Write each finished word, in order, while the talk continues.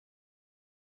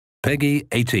Peggy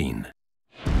 18.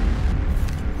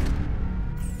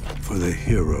 For the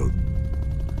hero,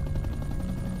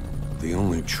 the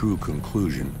only true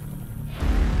conclusion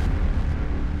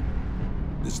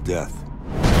is death.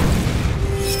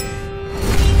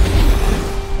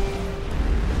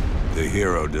 The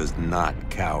hero does not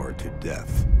cower to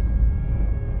death,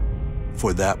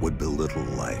 for that would belittle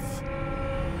life.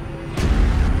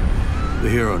 The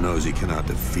hero knows he cannot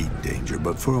defeat danger,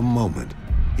 but for a moment,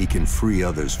 he can free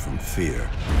others from fear.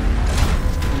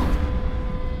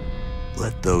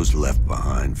 Let those left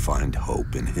behind find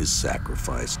hope in his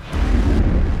sacrifice.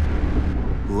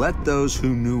 Let those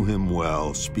who knew him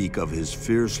well speak of his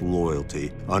fierce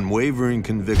loyalty, unwavering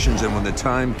convictions, and when the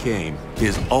time came,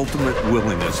 his ultimate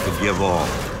willingness to give all.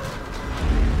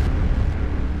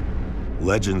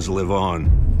 Legends live on.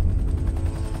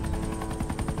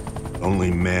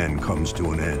 Only man comes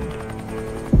to an end.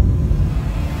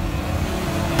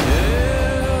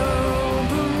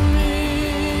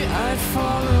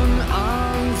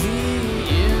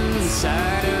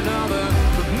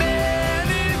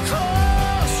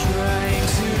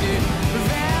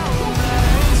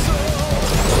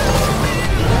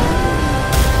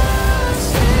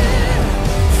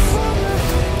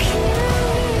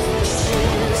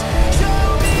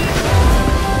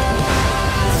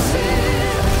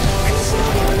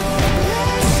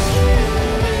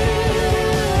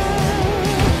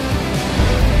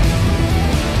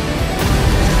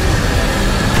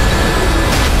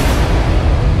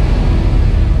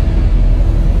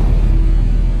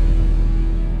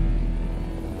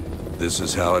 This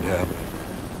is how it happened.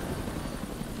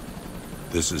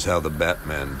 This is how the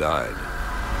Batman died.